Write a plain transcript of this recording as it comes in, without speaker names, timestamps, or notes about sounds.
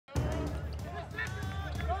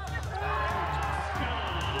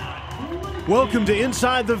Welcome to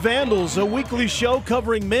Inside the Vandals, a weekly show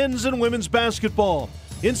covering men's and women's basketball.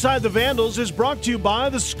 Inside the Vandals is brought to you by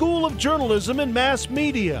the School of Journalism and Mass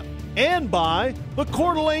Media and by the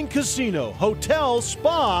Coeur d'Alene Casino, Hotel,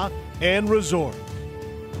 Spa, and Resort.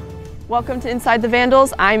 Welcome to Inside the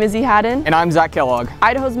Vandals. I'm Izzy Hadden. And I'm Zac Kellogg.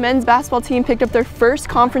 Idaho's men's basketball team picked up their first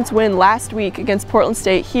conference win last week against Portland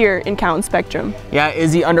State here in Cowan Spectrum. Yeah,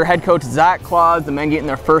 Izzy, under head coach Zac Claus, the men getting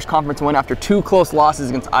their first conference win after two close losses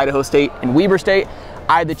against Idaho State and Weber State.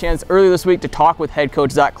 I had the chance earlier this week to talk with head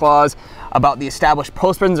coach Zac Claus about the established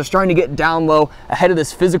post presence they're starting to get down low ahead of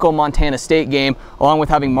this physical Montana State game, along with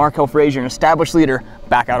having Markel Frazier, an established leader,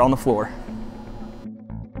 back out on the floor.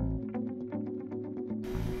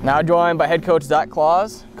 Now joined by head coach Zac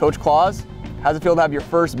Claus. Coach Claus, how's it feel to have your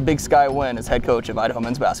first Big Sky win as head coach of Idaho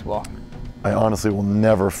men's basketball? I honestly will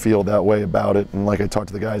never feel that way about it. And like I talked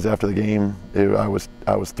to the guys after the game, I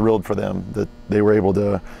was thrilled for them that they were able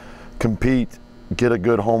to compete, get a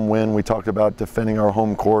good home win. We talked about defending our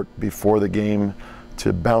home court before the game.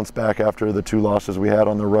 To bounce back after the two losses we had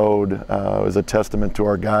on the road was a testament to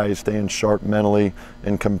our guys staying sharp mentally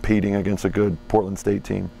and competing against a good Portland State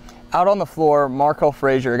team. Out on the floor, Markel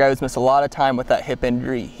Frazier, a guy who's missed a lot of time with that hip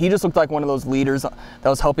injury. He just looked like one of those leaders that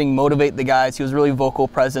was helping motivate the guys. He was really vocal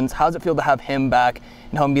presence. How does it feel to have him back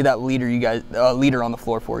and help him be that leader leader on the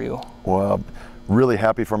floor for you? Well, really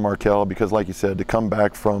happy for Markel because, like you said, to come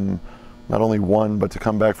back from not only one, but to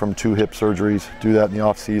come back from two hip surgeries, do that in the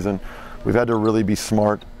off season, we've had to really be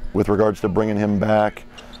smart with regards to bringing him back.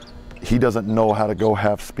 He doesn't know how to go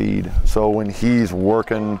half speed, so when he's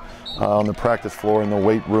working on the practice floor in the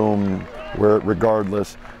weight room,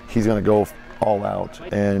 regardless, he's going to go all out.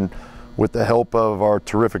 And with the help of our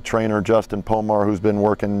terrific trainer Justin Pomar, who's been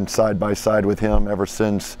working side by side with him ever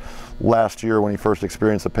since last year when he first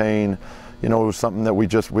experienced the pain, you know, it was something that we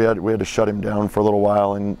had to shut him down for a little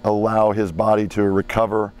while and allow his body to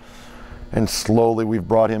recover. And slowly we've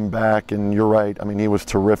brought him back, and you're right, I mean, he was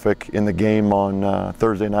terrific in the game on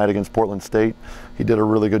Thursday night against Portland State. He did a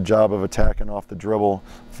really good job of attacking off the dribble,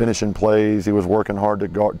 finishing plays. He was working hard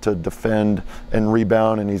to defend and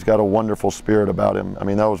rebound, and he's got a wonderful spirit about him. I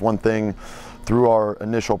mean, that was one thing through our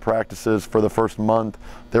initial practices for the first month.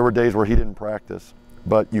 There were days where he didn't practice,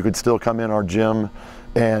 but you could still come in our gym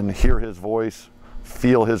and hear his voice,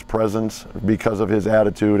 feel his presence because of his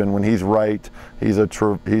attitude, and when he's right, he's a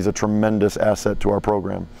tremendous asset to our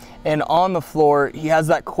program. And on the floor, he has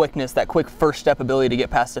that quickness, that quick first step ability to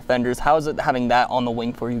get past defenders. How is it having that on the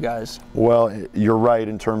wing for you guys? Well, you're right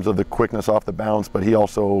in terms of the quickness off the bounce, but he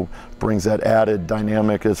also brings that added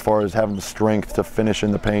dynamic as far as having the strength to finish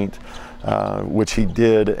in the paint, which he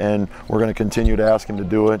did, and we're going to continue to ask him to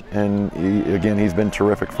do it, and again, he's been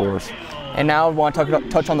terrific for us. And now I want to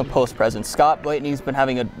touch on the post presence. Scott Blakeney's been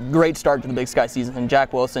having a great start to the Big Sky season, and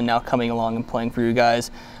Jack Wilson now coming along and playing for you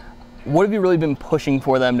guys. What have you really been pushing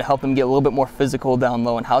for them to help them get a little bit more physical down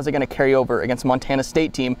low, and how's it going to carry over against Montana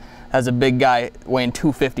State team as a big guy weighing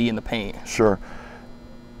 250 in the paint? Sure.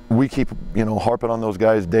 We keep, harping on those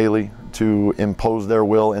guys daily to impose their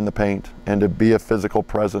will in the paint and to be a physical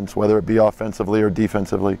presence, whether it be offensively or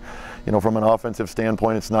defensively. From an offensive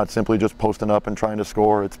standpoint, it's not simply just posting up and trying to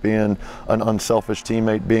score. It's being an unselfish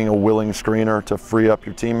teammate, being a willing screener to free up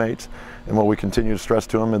your teammates. And what we continue to stress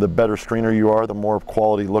to them is the better screener you are, the more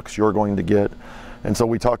quality looks you're going to get. And so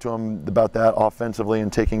we talk to them about that offensively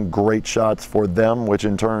and taking great shots for them, which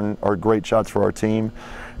in turn are great shots for our team,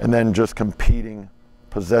 and then just competing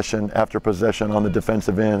possession after possession on the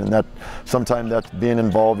defensive end, and that sometimes that's being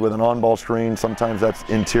involved with an on-ball screen, sometimes that's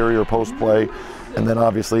interior post play, and then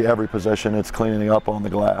obviously every possession it's cleaning up on the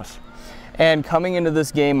glass. And coming into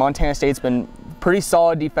this game, Montana State's been pretty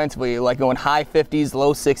solid defensively, like going high 50s,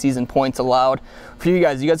 low 60s in points allowed. For you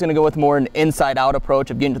guys going to go with more an inside-out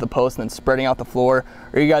approach of getting to the post and then spreading out the floor,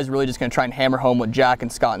 or are you guys really just going to try and hammer home with Jack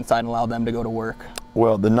and Scott inside and allow them to go to work?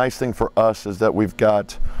 Well, the nice thing for us is that we've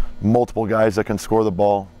got multiple guys that can score the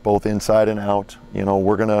ball, both inside and out.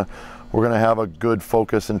 We're gonna have a good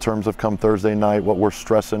focus in terms of come Thursday night, what we're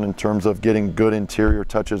stressing in terms of getting good interior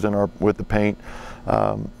touches with the paint.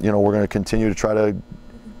 We're gonna continue to try to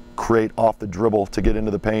create off the dribble to get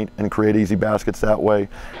into the paint and create easy baskets that way,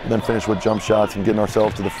 and then finish with jump shots and getting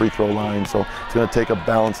ourselves to the free throw line. So it's gonna take a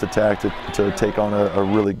balanced attack to take on a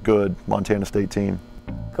really good Montana State team.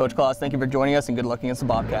 Coach Claus, thank you for joining us, and good luck against the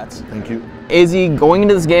Bobcats. Thank you. Izzy, going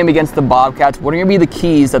into this game against the Bobcats, what are going to be the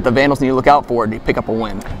keys that the Vandals need to look out for to pick up a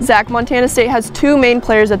win? Zac, Montana State has two main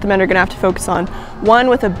players that the men are going to have to focus on. One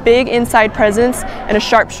with a big inside presence and a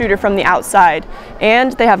sharp shooter from the outside.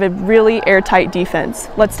 And they have a really airtight defense.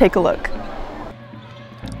 Let's take a look.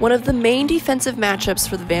 One of the main defensive matchups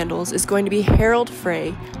for the Vandals is going to be Harold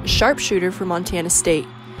Frey, a sharpshooter for Montana State.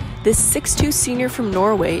 This 6'2" senior from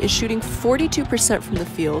Norway is shooting 42% from the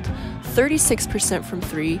field, 36% from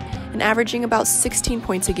three, and averaging about 16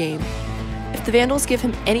 points a game. If the Vandals give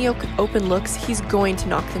him any open looks, he's going to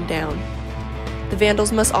knock them down. The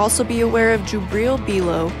Vandals must also be aware of Jubril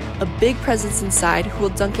Bilo, a big presence inside who will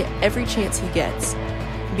dunk it every chance he gets.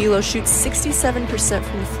 Bilo shoots 67%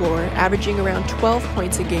 from the floor, averaging around 12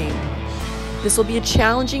 points a game. This will be a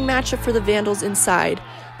challenging matchup for the Vandals inside,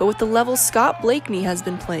 but with the level Scott Blakeney has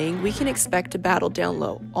been playing, we can expect a battle down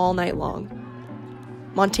low all night long.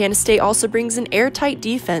 Montana State also brings an airtight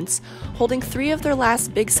defense, holding 3 of their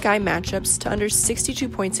last Big Sky matchups to under 62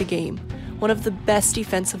 points a game, one of the best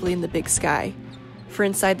defensively in the Big Sky. For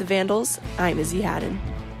Inside the Vandals, I'm Izzy Hadden.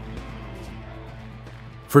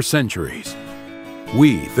 For centuries,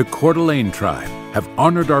 we, the Coeur d'Alene tribe, have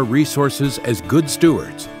honored our resources as good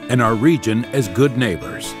stewards and our region as good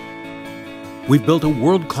neighbors. We've built a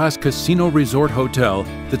world-class casino resort hotel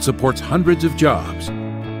that supports hundreds of jobs,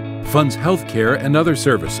 funds healthcare and other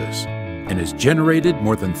services, and has generated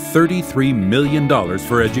more than $33 million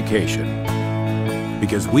for education.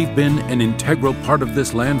 Because we've been an integral part of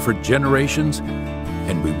this land for generations,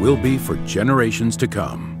 and we will be for generations to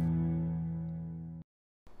come.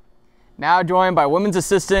 Now joined by women's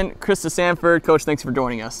assistant, Krista Sanford. Coach, thanks for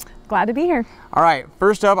joining us. Glad to be here. All right,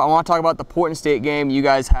 first up, I want to talk about the Portland State game you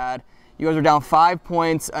guys had. You guys were down 5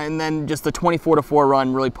 points, and then just the 24-4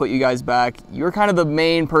 run really put you guys back. You were kind of the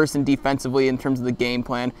main person defensively in terms of the game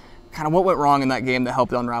plan. Kind of what went wrong in that game that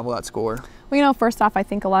helped unravel that score? Well, first off, I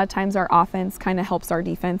think a lot of times our offense kind of helps our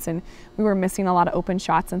defense, and we were missing a lot of open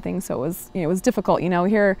shots and things, so it was difficult.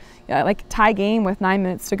 Here, like tie game with 9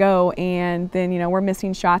 minutes to go, and then we're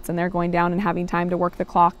missing shots, and they're going down and having time to work the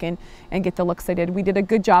clock and get the looks they did. We did a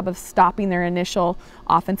good job of stopping their initial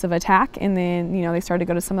offensive attack, and then they started to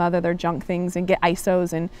go to some of their junk things and get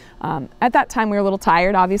ISOs. And at that time, we were a little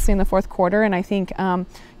tired, obviously, in the fourth quarter, and I think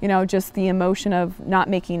just the emotion of not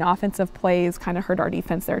making offensive plays kind of hurt our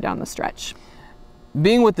defense there down the stretch.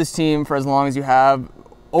 Being with this team for as long as you have,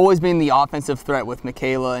 always being the offensive threat with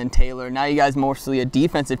Michaela and Taylor, now you guys mostly a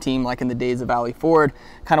defensive team like in the days of Valley Ford.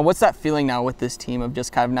 Kind of what's that feeling now with this team of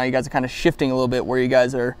just kind of now you guys are kind of shifting a little bit where you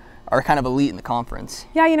guys are kind of elite in the conference?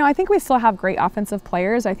 Yeah, I think we still have great offensive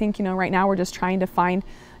players. I think, right now we're just trying to find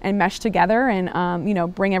and mesh together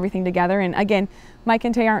and, bring everything together. And again, Mike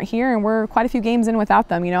and Tay aren't here, and we're quite a few games in without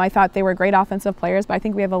them. I thought they were great offensive players, but I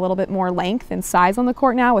think we have a little bit more length and size on the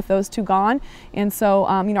court now with those two gone. And so,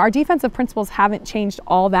 our defensive principles haven't changed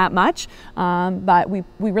all that much, but we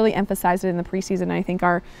really emphasized it in the preseason. And I think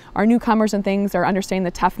our newcomers and things are understanding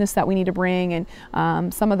the toughness that we need to bring,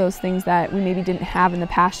 and some of those things that we maybe didn't have in the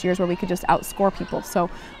past years where we could just outscore people. So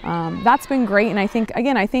that's been great. And I think,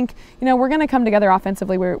 we're going to come together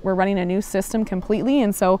offensively. We're running a new system completely,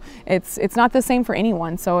 and so it's not the same for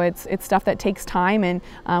anyone. So it's stuff that takes time, and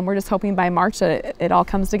we're just hoping by March that it all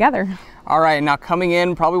comes together. All right, now coming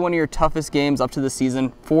in, probably one of your toughest games up to the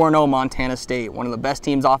season, 4-0 Montana State, one of the best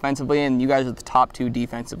teams offensively, and you guys are the top 2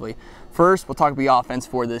 defensively. First, we'll talk about the offense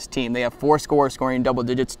for this team. They have 4 scorers scoring double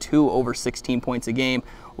digits, 2 over 16 points a game.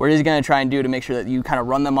 What are you going to try and do to make sure that you kind of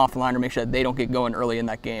run them off the line or make sure that they don't get going early in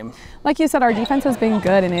that game? Like you said, our defense has been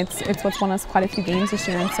good, and it's what's won us quite a few games this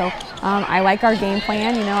year. And so I like our game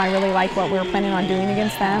plan. I really like what we're planning on doing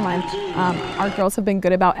against them. Our girls have been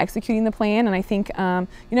good about executing the plan, and I think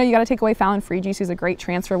you got to take away Fallon Freege. She's a great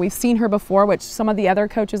transfer. We've seen her before, which some of the other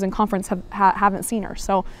coaches in conference haven't seen her.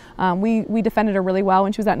 So we defended her really well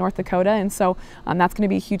when she was at North Dakota, and so that's going to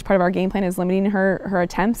be a huge part of our game plan, is limiting her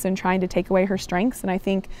attempts and trying to take away her strengths. And I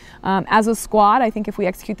think as a squad, I think if we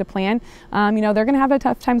execute the plan, they're going to have a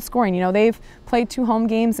tough time scoring. They've played 2 home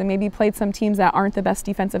games and maybe played some teams that aren't the best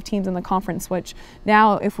defensive teams in the conference, which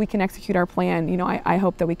now if we can execute our plan, I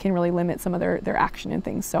hope that we can really limit some of their action and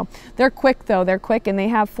things. So they're quick, though. They're quick, and they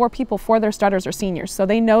have 4 people, 4 of their starters are seniors. So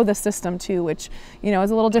they know the system too, which,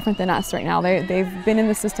 is a little different than us right now. They've been in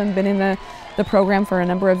the system, been in the program for a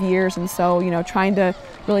number of years, and so, trying to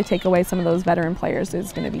really take away some of those veteran players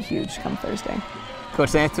is going to be huge come Thursday.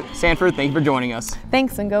 Coach Sanford, thank you for joining us.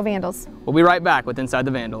 Thanks, and go Vandals. We'll be right back with Inside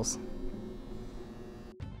the Vandals.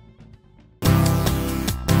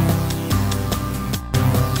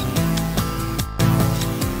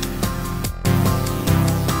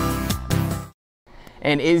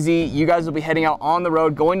 And Izzy, you guys will be heading out on the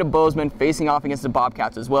road, going to Bozeman, facing off against the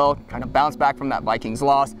Bobcats as well, trying to bounce back from that Vikings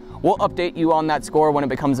loss. We'll update you on that score when it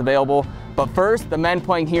becomes available. But first, the men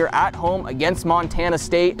playing here at home against Montana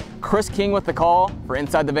State. Chris King with the call. For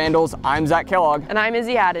Inside the Vandals, I'm Zac Kellogg. And I'm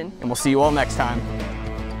Izzy Hadden. And we'll see you all next time.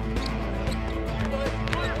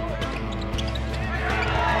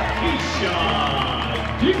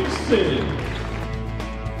 Dixon.